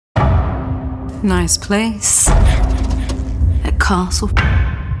Nice place. A castle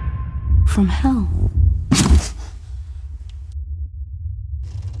from hell.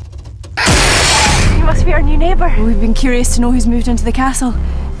 You must be our new neighbour. We've been curious to know who's moved into the castle.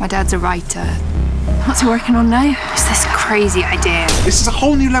 My dad's a writer. What's he working on now? It's this crazy idea. This is a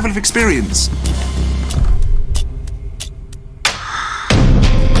whole new level of experience.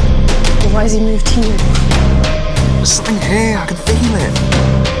 Why has he moved here? There's something here, I can feel it.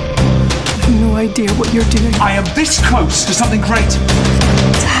 I have no idea what you're doing. I am this close to something great.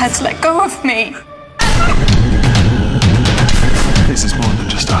 Dad, let go of me. This is more than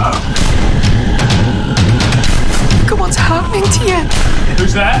just a home. Look at what's happening to you.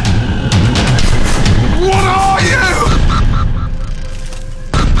 Who's there? What are you?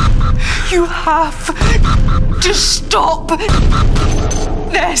 You have to stop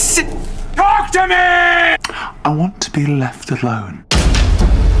this. Talk to me! I want to be left alone.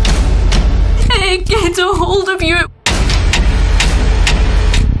 It gets a hold of you.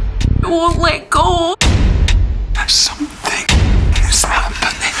 It won't let go. There's something